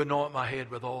 You anoint my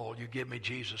head with oil. You give me,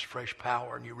 Jesus, fresh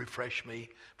power, and you refresh me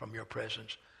from your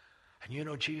presence. And you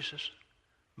know, Jesus,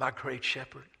 my great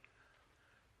shepherd,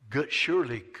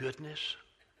 surely goodness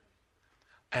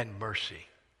and mercy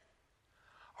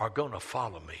are going to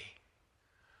follow me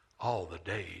all the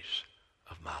days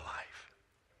of my life.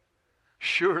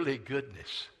 Surely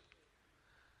goodness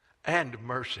and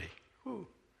mercy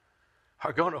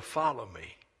are going to follow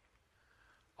me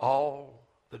all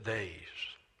the days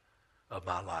of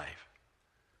my life.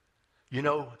 You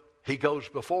know, he goes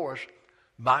before us.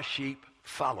 My sheep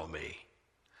follow me.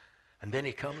 And then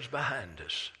he comes behind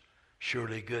us.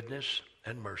 Surely goodness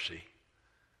and mercy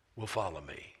will follow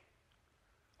me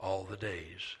all the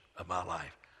days of my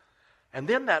life. And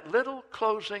then that little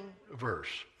closing verse.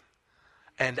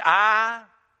 And I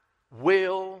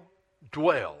will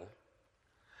dwell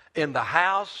in the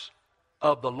house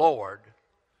of the Lord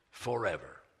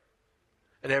forever.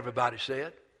 And everybody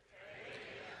said? Amen.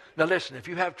 Now listen, if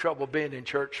you have trouble being in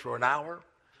church for an hour,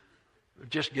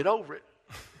 just get over it.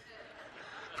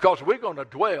 Because we're going to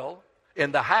dwell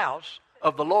in the house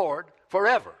of the Lord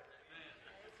forever.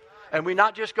 And we're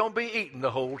not just going to be eating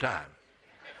the whole time.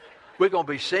 We're going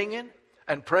to be singing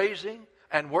and praising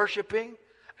and worshiping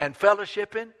and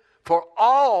fellowshipping for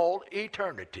all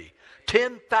eternity.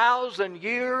 10,000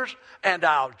 years and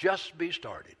I'll just be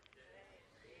started.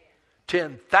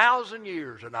 10,000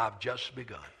 years and I've just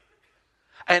begun.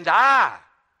 And I,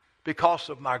 because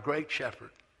of my great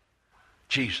shepherd,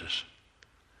 Jesus,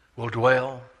 will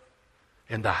dwell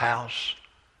in the house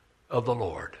of the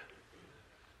Lord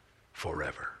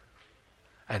forever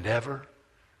and ever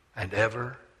and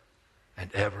ever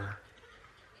and ever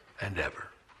and ever.